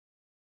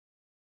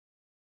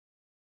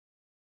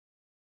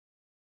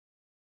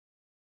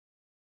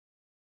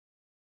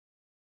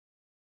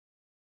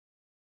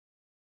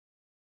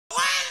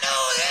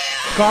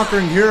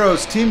Conquering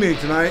Heroes team meeting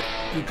tonight.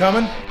 You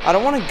coming? I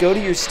don't want to go to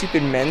your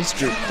stupid men's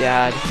group,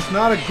 Dad. It's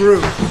not a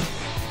group.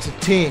 It's a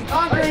team.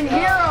 Conquering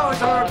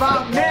Heroes are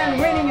about men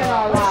winning in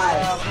our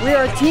lives. We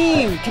are a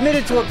team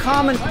committed to a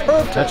common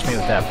purpose. Touch me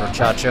with that,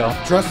 muchacho.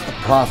 Trust the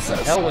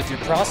process. Hell with your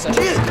process.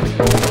 I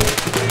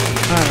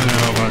don't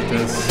know about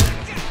this.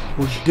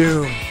 We're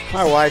doomed.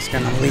 My wife's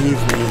gonna leave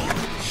me.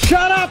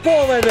 Shut up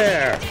over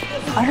there!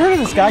 I heard of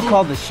this guy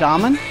called the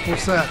Shaman.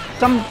 What's that?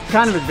 Some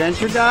kind of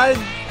adventure guide.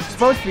 It's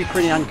supposed to be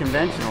pretty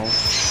unconventional.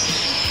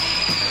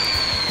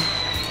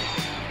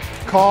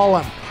 Call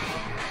him.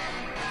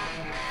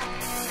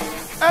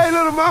 Hey,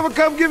 little mama,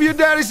 come give your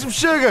daddy some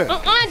sugar.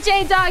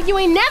 J-Dog, you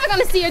ain't never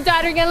gonna see your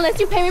daughter again unless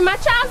you pay me my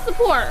child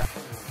support.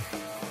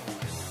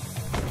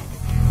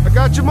 I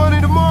got your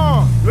money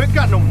tomorrow. You ain't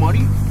got no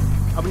money.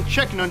 I've been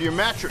checking under your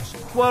mattress.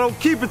 Well, I don't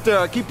keep it there.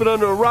 I keep it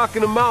under a rock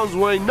in the mountains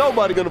where ain't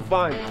nobody gonna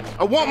find it.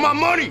 I want my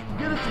money.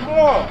 Get it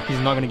tomorrow. He's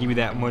not gonna give you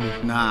that money.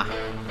 Nah,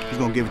 he's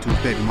gonna give it to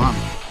his baby mama.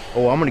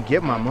 Oh, I'm gonna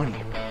get my money.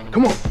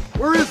 Come on.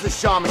 Where is the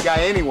shaman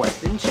guy anyway?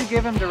 Didn't you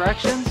give him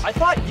directions? I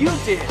thought you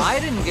did. I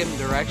didn't give him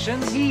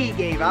directions. He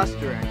gave us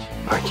directions.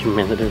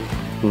 Argumentative,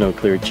 no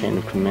clear chain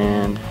of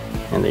command,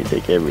 and they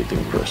take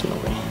everything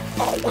personally.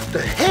 Oh, what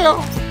the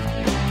hell?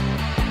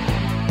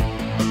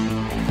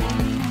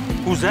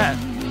 Who's that?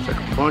 It's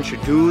like a bunch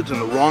of dudes in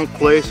the wrong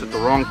place at the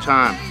wrong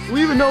time. Do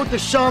we even know what the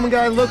shaman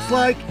guy looks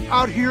like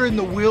out here in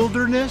the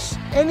wilderness?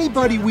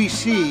 Anybody we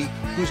see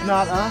who's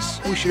not us,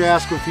 we should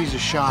ask him if he's a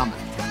shaman.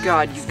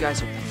 God, you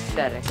guys are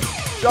pathetic.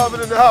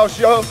 Shaman in the house,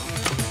 yo.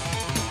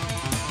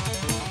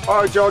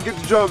 All right, y'all, get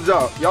the drums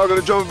out. Y'all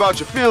gonna drum about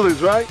your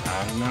feelings, right?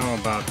 I don't know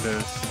about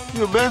this.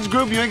 You a men's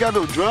group, you ain't got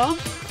no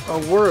drums? Oh,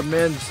 we're a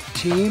men's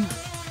team.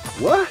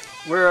 What?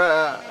 We're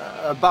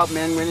about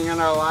men winning in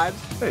our lives.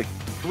 Hey,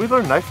 can we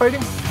learn knife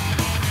fighting?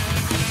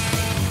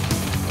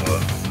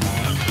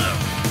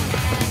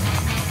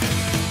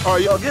 All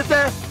right, y'all get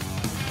that?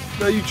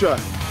 Now you try.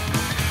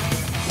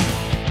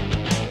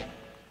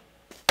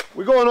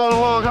 We're going on a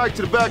long hike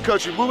to the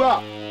backcountry. Move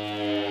out.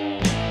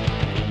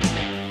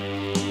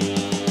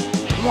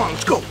 Come on,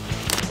 let's go.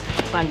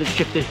 Plan to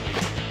shifted.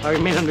 I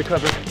remain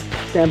undercover.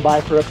 Stand by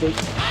for updates.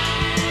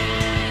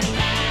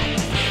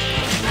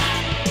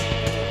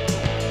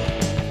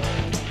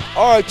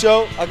 All right,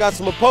 yo, I got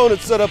some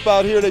opponents set up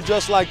out here. They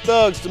just like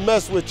thugs to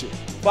mess with you.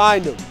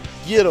 Find them,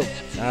 get them.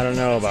 I don't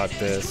know about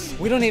this.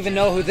 We don't even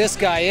know who this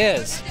guy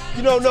is.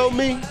 You don't know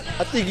me?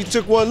 I think you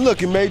took one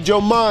look and made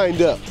your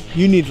mind up.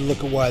 You need to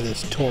look at why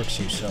this torques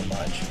you so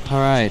much. All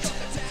right,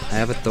 I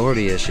have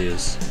authority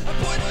issues.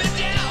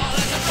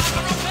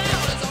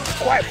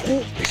 Quiet,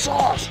 fool. They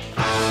saw us.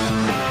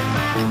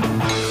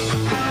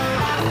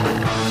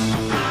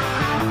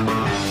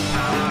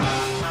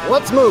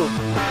 Let's move.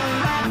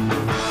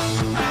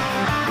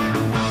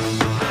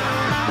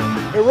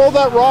 Hey, roll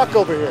that rock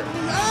over here.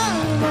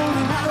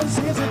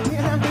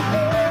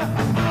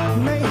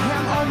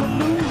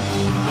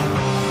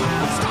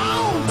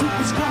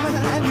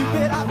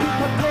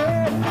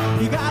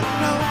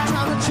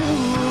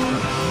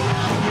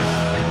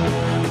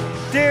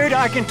 Dude,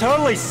 I can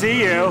totally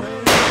see you.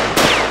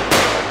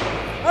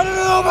 I don't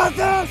know about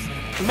this.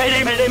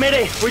 Mayday, mayday,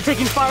 mayday. We're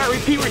taking fire.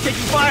 Repeat, we're taking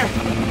fire.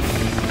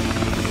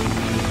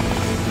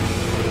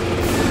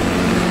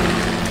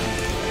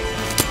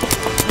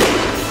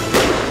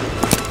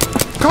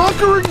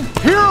 Conquering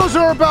Heroes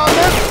are about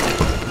it.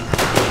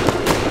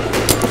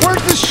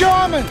 Where's the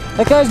shaman?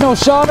 That guy's no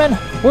shaman.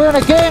 We're in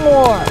a gang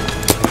war.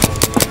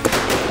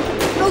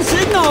 No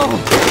signal!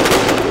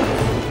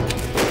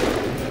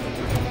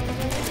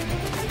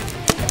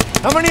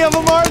 How many of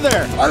them are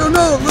there? I don't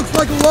know. It looks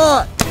like a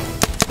lot.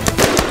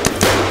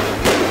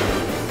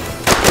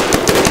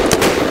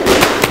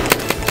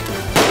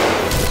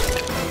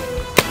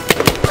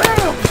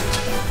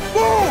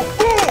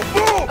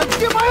 Let's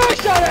get my eye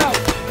shot out!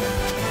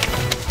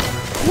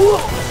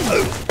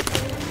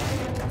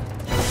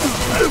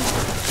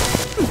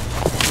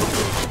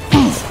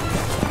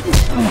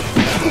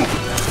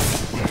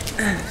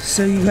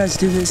 So you guys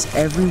do this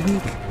every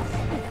week?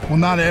 Well,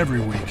 not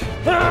every week.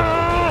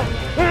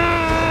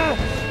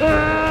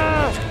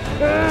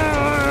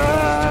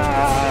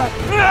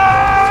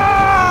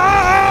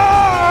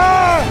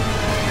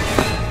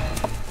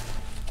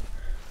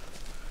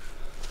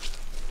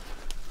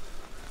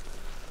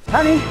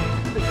 Honey,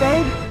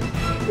 babe,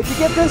 if you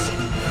get this,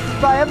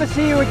 if I ever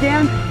see you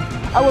again,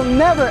 I will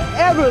never,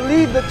 ever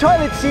leave the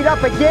toilet seat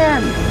up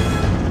again.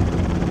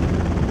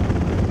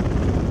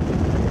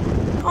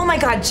 Oh my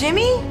God,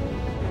 Jimmy?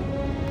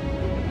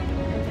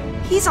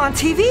 He's on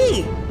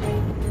TV.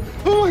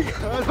 Oh my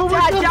God, oh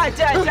my God.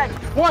 Dad.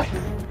 What?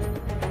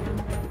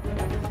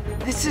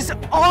 This is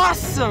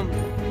awesome!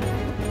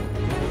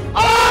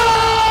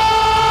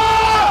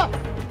 Ah!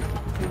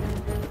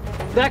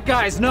 That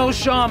guy's no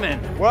shaman.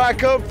 Where I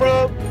come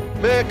from,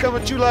 man, come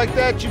at you like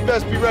that, you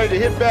best be ready to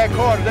hit back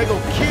hard or they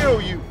gonna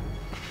kill you.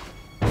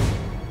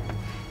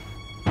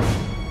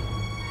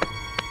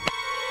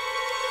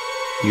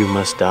 You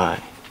must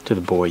die to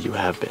the boy you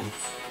have been.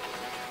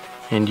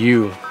 And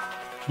you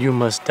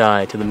must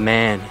die to the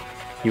man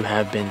You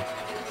have been.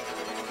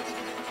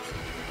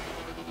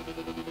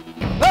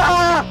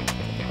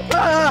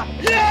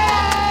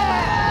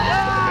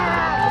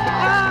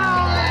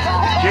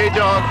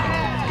 J-Dog,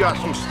 got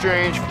some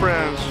strange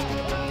friends.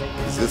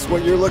 Is this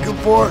what you're looking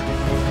for?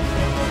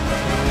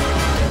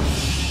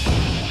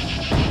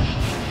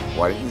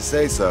 Why didn't you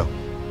say so?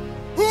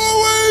 Who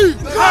are we?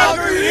 The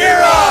Conquering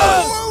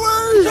Heroes! Who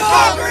are we? The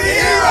Conquering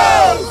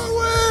Heroes! Who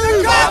are we?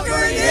 The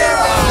Conquering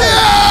Heroes!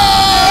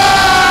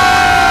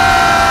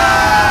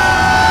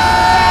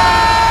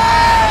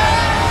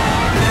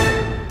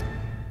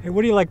 Hey,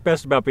 what do you like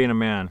best about being a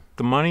man?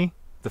 The money?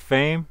 The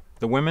fame?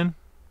 The women?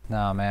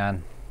 No,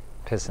 man.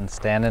 Pissing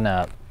standing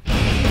up.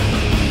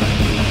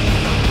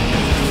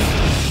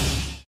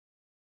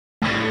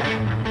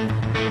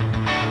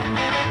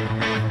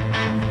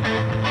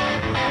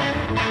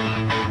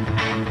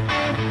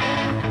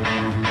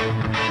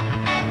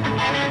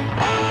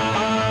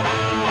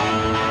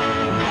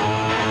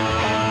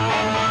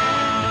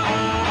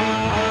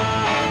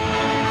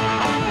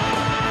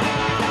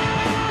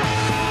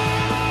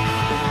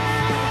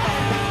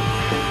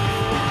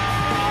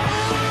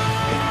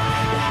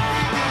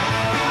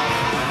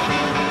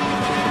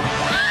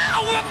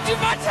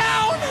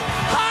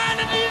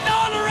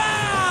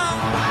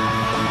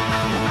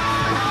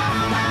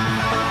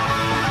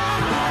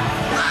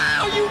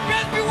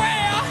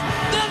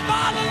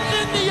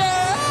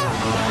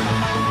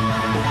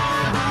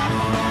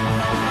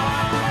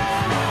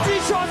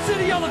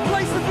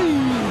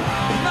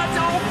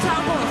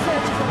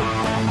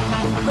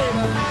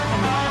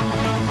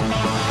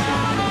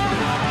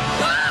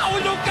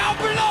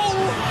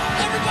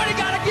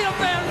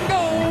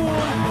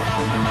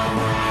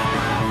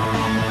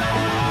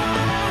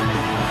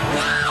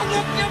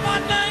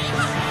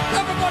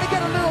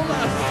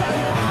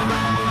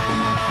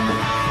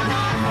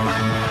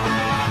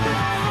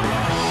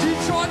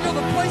 Detroit, you're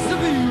the place to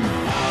be.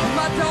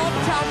 My dog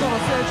town's on a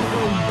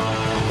Sergio,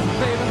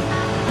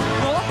 baby.